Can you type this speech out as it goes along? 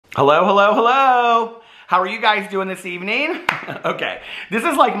Hello, hello, hello. How are you guys doing this evening? Okay, this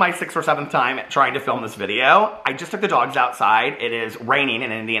is like my 6th or 7th time trying to film this video. I just took the dogs outside. It is raining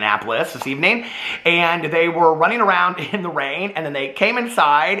in Indianapolis this evening, and they were running around in the rain, and then they came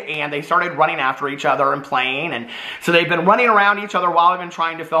inside, and they started running after each other and playing, and so they've been running around each other while I've been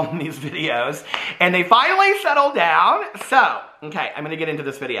trying to film these videos, and they finally settled down. So, okay, I'm gonna get into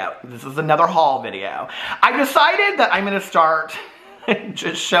this video. This is another haul video. I decided that I'm gonna start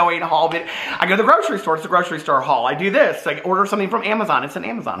just showing haul video. I go to the grocery store, it's a grocery store haul. I do this, I order something from Amazon, it's an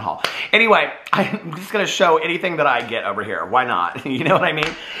Amazon haul. Anyway, I'm just gonna show anything that I get over here. Why not? You know what I mean?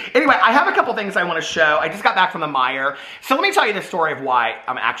 Anyway, I have a couple things I wanna show. I just got back from the Meijer. So let me tell you the story of why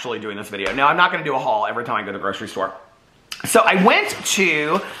I'm actually doing this video. No, I'm not gonna do a haul every time I go to the grocery store. So I went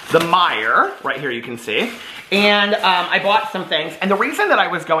to the Meijer, right here you can see, and I bought some things. And the reason that I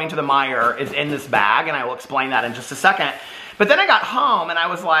was going to the Meijer is in this bag, and I will explain that in just a second. But then I got home and I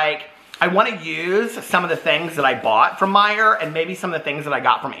was like, I want to use some of the things that I bought from Meijer and maybe some of the things that I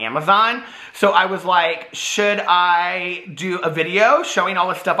got from Amazon. So I was like, should I do a video showing all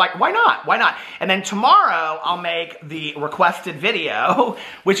this stuff? Like, why not? Why not? And then tomorrow I'll make the requested video,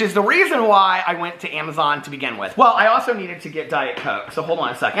 which is the reason why I went to Amazon to begin with. Well, I also needed to get Diet Coke. So hold on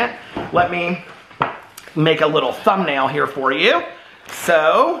a second. Let me make a little thumbnail here for you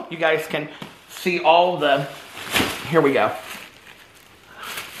so you guys can see all the, here we go.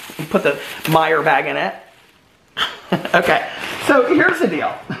 Put the Meijer bag in it. Okay, so here's the deal.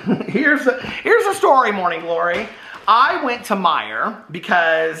 Here's the story, Morning Glory. I went to Meijer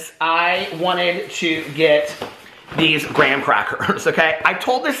because I wanted to get these graham crackers, okay? I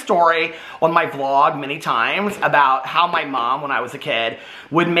told this story on my vlog many times about how my mom, when I was a kid,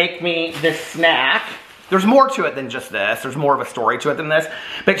 would make me this snack. There's more to it than just this. There's more of a story to it than this.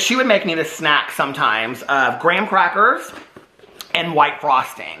 But she would make me this snack sometimes of graham crackers and white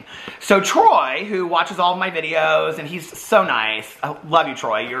frosting. So Troy, who watches all of my videos, and he's so nice. I love you,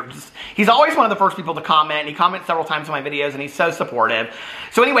 Troy. He's always one of the first people to comment, and he comments several times on my videos, and he's so supportive.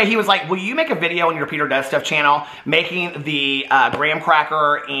 So anyway, he was like, will you make a video on your Peter Does Stuff channel making the graham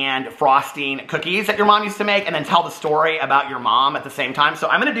cracker and frosting cookies that your mom used to make, and then tell the story about your mom at the same time? So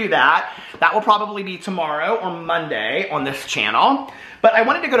I'm gonna do that. That will probably be tomorrow or Monday on this channel. But I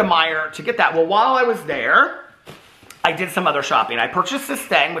wanted to go to Meijer to get that. Well, while I was there, I did some other shopping. I purchased this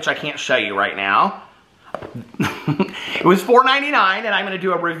thing, which I can't show you right now. It was $4.99, and I'm gonna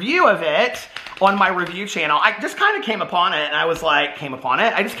do a review of it on my review channel. I just kind of came upon it, and I was like,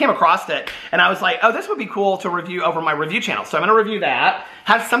 I just came across it, and I was like, oh, this would be cool to review over my review channel. So I'm gonna review that.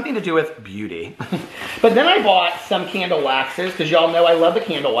 Has something to do with beauty. But then I bought some candle waxes, because y'all know I love the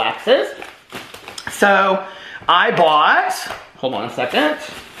candle waxes. So I bought, hold on a second.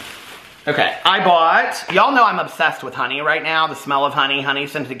 Okay, I bought, y'all know I'm obsessed with honey right now, the smell of honey, honey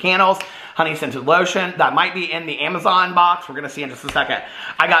scented candles, honey scented lotion. That might be in the Amazon box. We're gonna see in just a second.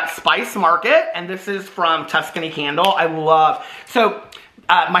 I got Spice Market, and this is from Tuscany Candle. I love, so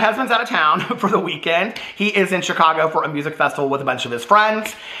my husband's out of town for the weekend. He is in Chicago for a music festival with a bunch of his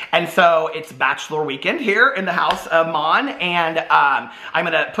friends. And so it's bachelor weekend here in the house of Monn. And I'm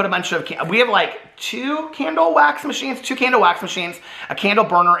gonna put a bunch of, we have like two candle wax machines, a candle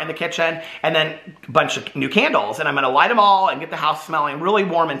burner in the kitchen, and then a bunch of new candles. And I'm gonna light them all and get the house smelling really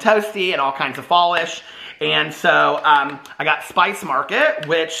warm and toasty and all kinds of fallish. And so I got Spice Market,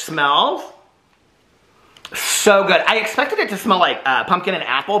 which smells so good. I expected it to smell like pumpkin and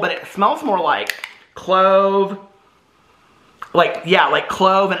apple, but it smells more like clove. Like, yeah, like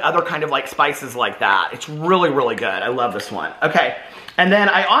clove and other kind of like spices like that. It's really, really good. I love this one. Okay, and then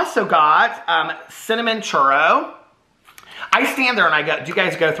I also got cinnamon churro. I stand there and I go, do you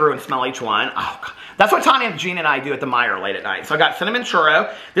guys go through and smell each one? Oh, God. That's what Tanya and Jean and I do at the Meijer late at night. So I got cinnamon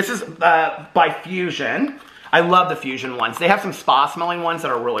churro. This is by Fusion. I love the Fusion ones. They have some spa smelling ones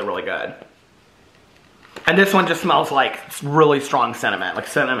that are really, really good. And this one just smells like really strong cinnamon, like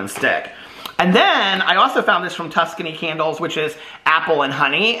cinnamon stick. And then I also found this from Tuscany Candles, which is apple and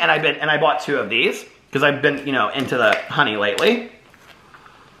honey. And I bought 2 of these because I've been, you know, into the honey lately.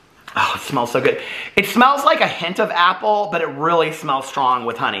 Oh, it smells so good. It smells like a hint of apple, but it really smells strong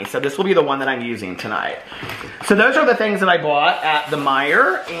with honey. So this will be the one that I'm using tonight. So those are the things that I bought at the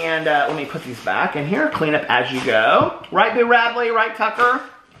Meijer. And let me put these back in here. Clean up as you go. Right, Boo Radley? Right, Tucker?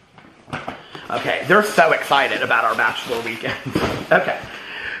 Okay, they're so excited about our bachelor weekend. Okay,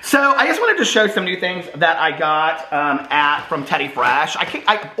 So I just wanted to show some new things that I got from Teddy Fresh.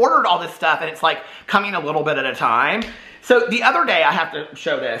 I ordered all this stuff and it's like coming a little bit at a time. So the other day, I have to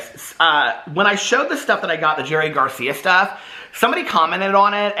show this. When I showed the stuff that I got, the Jerry Garcia stuff, somebody commented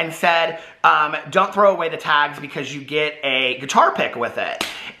on it and said, don't throw away the tags because you get a guitar pick with it.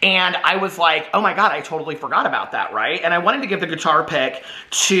 And I was like, oh my God, I totally forgot about that, right? And I wanted to give the guitar pick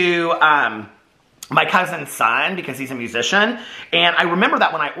to my cousin's son because he's a musician. And I remember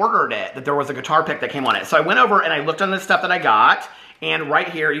that when I ordered it, that there was a guitar pick that came on it. So I went over and I looked on the stuff that I got. And right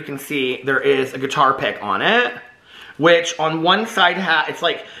here, you can see there is a guitar pick on it, which on one side, it's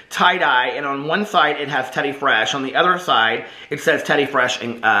like tie-dye, and on one side it has Teddy Fresh. On the other side, it says Teddy Fresh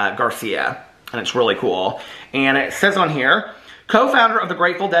and Garcia, and it's really cool. And it says on here, co-founder of the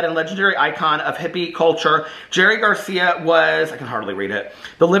Grateful Dead and legendary icon of hippie culture, Jerry Garcia was, I can hardly read it,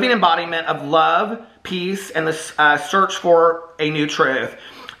 the living embodiment of love, peace, and the search for a new truth.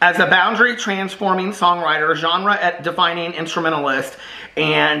 As a boundary-transforming songwriter, genre-defining instrumentalist,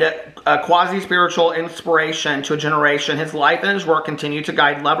 and a quasi-spiritual inspiration to a generation, his life and his work continue to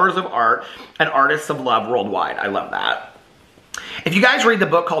guide lovers of art and artists of love worldwide. I love that. If you guys read the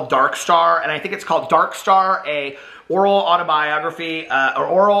book called Dark Star, and I think it's called Dark Star, a oral autobiography, or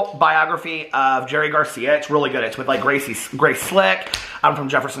oral biography of Jerry Garcia. It's really good. It's with like Grace Slick from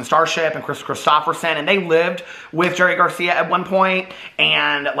Jefferson Starship and Chris Christopherson, and they lived with Jerry Garcia at one point,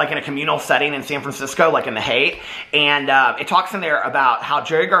 and like in a communal setting in San Francisco, like in the Haight. And it talks in there about how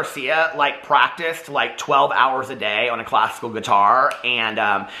Jerry Garcia like practiced like 12 hours a day on a classical guitar,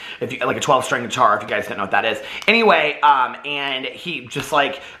 and if you like a 12-string guitar, if you guys don't know what that is. Anyway, and he just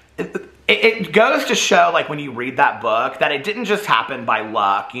like. It goes to show, like, when you read that book, that it didn't just happen by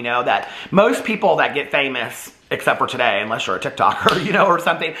luck, you know, that most people that get famous, except for today, unless you're a TikToker, you know, or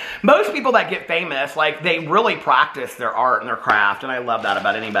something, most people that get famous, like, they really practice their art and their craft, and I love that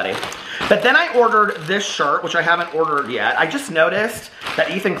about anybody. But then I ordered this shirt, which I haven't ordered yet. I just noticed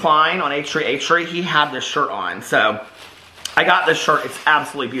that Ethan Klein on H3, he had this shirt on, so I got this shirt. It's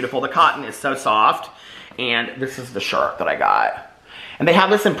absolutely beautiful. The cotton is so soft, and this is the shirt that I got. And they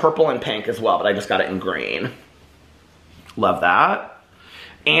have this in purple and pink as well, but I just got it in green. Love that.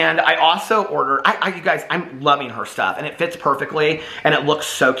 And I also ordered, you guys, I'm loving her stuff, and it fits perfectly, and it looks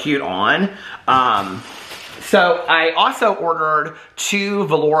so cute on. So I also ordered 2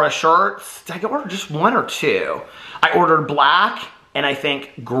 Valora shirts. Did I order just 1 or 2? I ordered black and I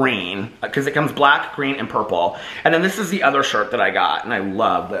think green, because it comes black, green, and purple. And then this is the other shirt that I got, and I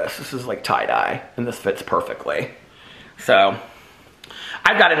love this. This is like tie-dye, and this fits perfectly. So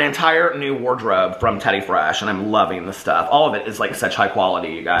I've got an entire new wardrobe from Teddy Fresh, and I'm loving the stuff. All of it is like such high quality,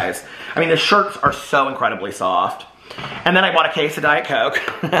 you guys. I mean, the shirts are so incredibly soft. And then I bought a case of Diet Coke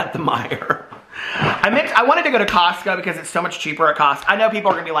at the Meijer. I wanted to go to Costco because it's so much cheaper at Costco. I know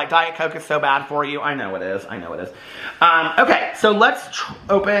people are going to be like, Diet Coke is so bad for you. I know it is. I know it is. Okay, so let's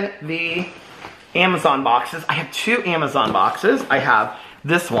open the Amazon boxes. I have 2 Amazon boxes. I have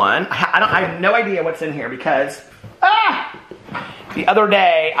this one. I have no idea what's in here because... the other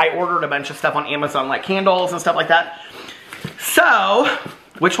day, I ordered a bunch of stuff on Amazon, like candles and stuff like that. So,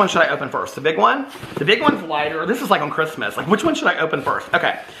 which one should I open first? The big one? The big one's lighter. This is like on Christmas. Like, which one should I open first?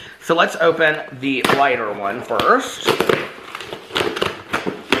 Okay, so let's open the lighter one first.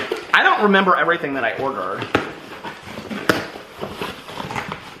 I don't remember everything that I ordered.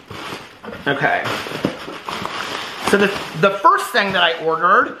 Okay. So the first thing that I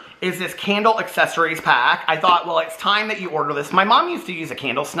ordered is this candle accessories pack. I thought, well, it's time that you order this. My mom used to use a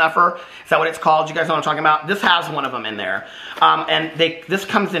candle snuffer. Is that what it's called? You guys know what I'm talking about? This has one of them in there. And this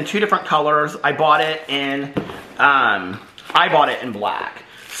comes in 2 different colors. I bought it in black.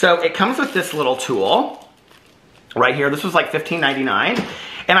 So it comes with this little tool right here. This was like $15.99.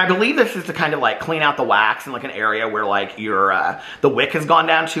 And I believe this is to kind of like clean out the wax in like an area where like the wick has gone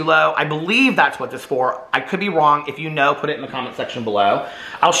down too low. I believe that's what this is for. I could be wrong. If you know, put it in the comment section below.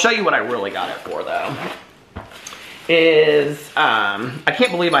 I'll show you what I really got it for though. I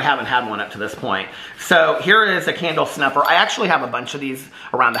can't believe I haven't had one up to this point. So here is a candle snuffer. I actually have a bunch of these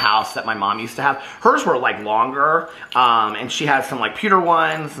around the house that my mom used to have. Hers were like longer, and she has some like pewter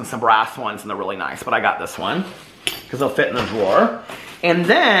ones and some brass ones, and they're really nice. But I got this one because they'll fit in the drawer. And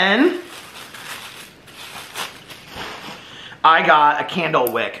then I got a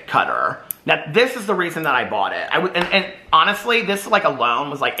candle wick cutter. Now, this is the reason that I bought it. And honestly, this like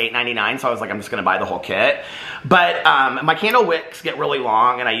alone was like $8.99, so I was like, I'm just gonna buy the whole kit. But my candle wicks get really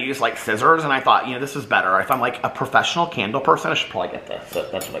long, and I use like scissors, and I thought, you know, this is better. If I'm like a professional candle person, I should probably get this. So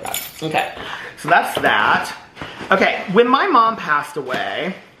that's what I got. Okay, so that's that. Okay, when my mom passed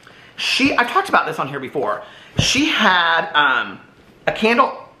away, I've talked about this on here before. She had a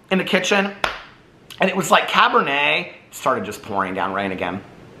candle in the kitchen, and it was like Cabernet. It started just pouring down rain again.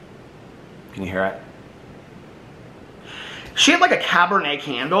 Can you hear it? She had like a Cabernet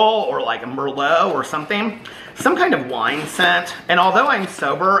candle or like a Merlot or something. Some kind of wine scent. And although I'm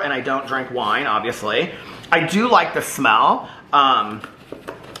sober and I don't drink wine, obviously, I do like the smell.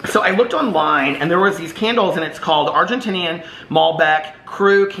 So I looked online and there was these candles, and it's called Argentinian Malbec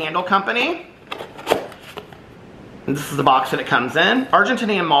Cru Candle Company. And this is the box that it comes in.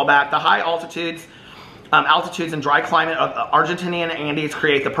 Argentinian Malbec, the high altitudes and dry climate of the Argentinian Andes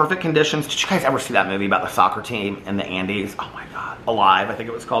create the perfect conditions. Did you guys ever see that movie about the soccer team in the Andes? Oh my God, Alive, I think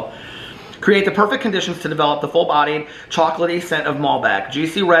it was called. Create the perfect conditions to develop the full-bodied, chocolatey scent of Malbec.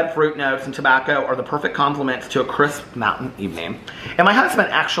 Juicy red fruit notes and tobacco are the perfect complements to a crisp mountain evening. And my husband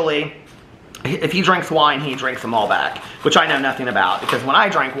actually, if he drinks wine, he drinks a Malbec, which I know nothing about, because when I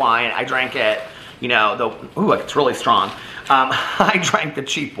drank wine, I drank it, you know, ooh, it's really strong. I drank the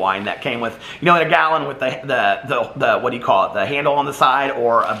cheap wine that came with, you know, in a gallon with the what do you call it, the handle on the side,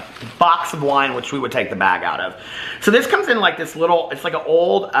 or a box of wine, which we would take the bag out of. So this comes in like this little, it's like an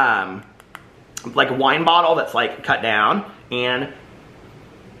old, like a wine bottle that's like cut down, and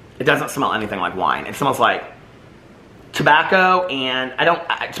it doesn't smell anything like wine. It smells like tobacco, and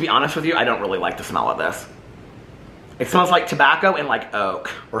to be honest with you, I don't really like the smell of this. It smells like tobacco and like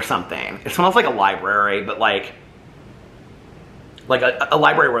oak or something. It smells like a library, but like a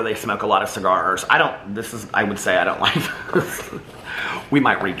library where they smoke a lot of cigars. I would say I don't like this. We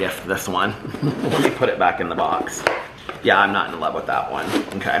might regift this one. Let me put it back in the box. Yeah, I'm not in love with that one.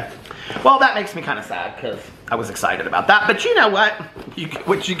 Okay. Well, that makes me kind of sad because I was excited about that. But you know what?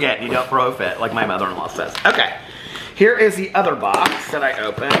 What you get, you don't throw a fit, like my mother-in-law says. Okay. Here is the other box that I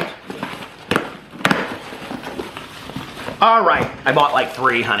opened. All right. I bought like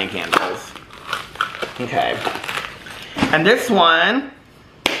 3 honey candles. Okay. And this one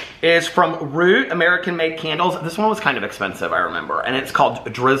is from Root American-made candles. This one was kind of expensive, I remember. And it's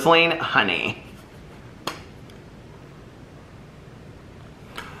called Drizzling Honey.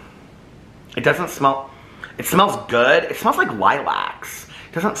 It doesn't smell, it smells good. It smells like lilacs.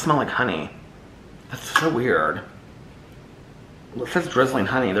 It doesn't smell like honey. That's so weird. It says Drizzling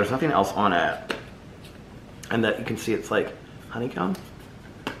Honey. There's nothing else on it. And that you can see it's like honeycomb.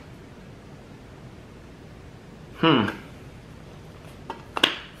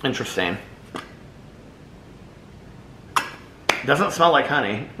 Interesting. It doesn't smell like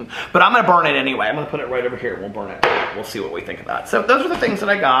honey, but I'm gonna burn it anyway. I'm gonna put it right over here. We'll burn it. We'll see what we think of that. So those are the things that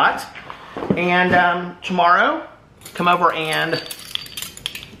I got. And tomorrow, come over and,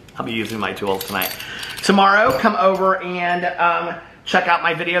 I'll be using my tools tonight. Tomorrow, come over and check out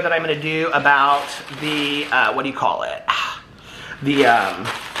my video that I'm gonna do about the, what do you call it? The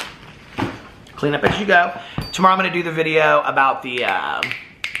clean up as you go. Tomorrow I'm gonna do the video about the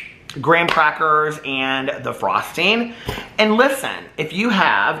graham crackers and the frosting. And listen, if you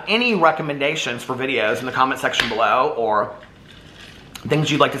have any recommendations for videos in the comment section below, or things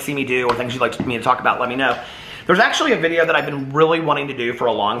you'd like to see me do, or things you'd like me to talk about, let me know. There's actually a video that I've been really wanting to do for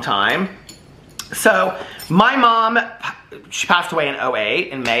a long time. So my mom, she passed away in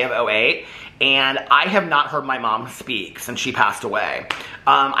 08, in May of 08, and I have not heard my mom speak since she passed away.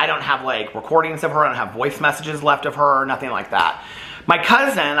 I don't have like recordings of her, I don't have voice messages left of her, nothing like that. My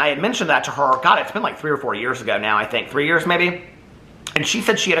cousin, I had mentioned that to her, God, it's been like 3 or 4 years ago now, I think, 3 years maybe. And she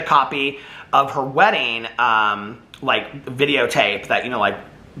said she had a copy of her wedding, like videotape that, you know, like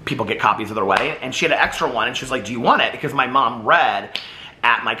people get copies of their wedding. And she had an extra one, and she was like, do you want it? Because my mom read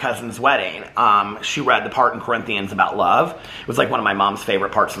at my cousin's wedding. She read the part in Corinthians about love. It was like one of my mom's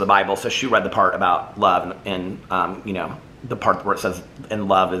favorite parts of the Bible. So she read the part about love, and you know, the part where it says, and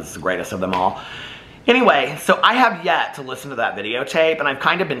love is the greatest of them all. Anyway, so I have yet to listen to that videotape, and I've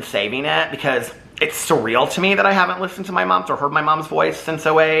kind of been saving it because it's surreal to me that I haven't listened to my mom's or heard my mom's voice since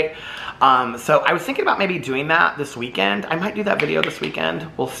 08. So I was thinking about maybe doing that this weekend. I might do that video this weekend.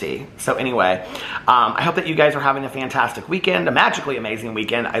 We'll see. So anyway, I hope that you guys are having a fantastic weekend, a magically amazing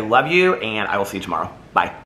weekend. I love you, and I will see you tomorrow. Bye.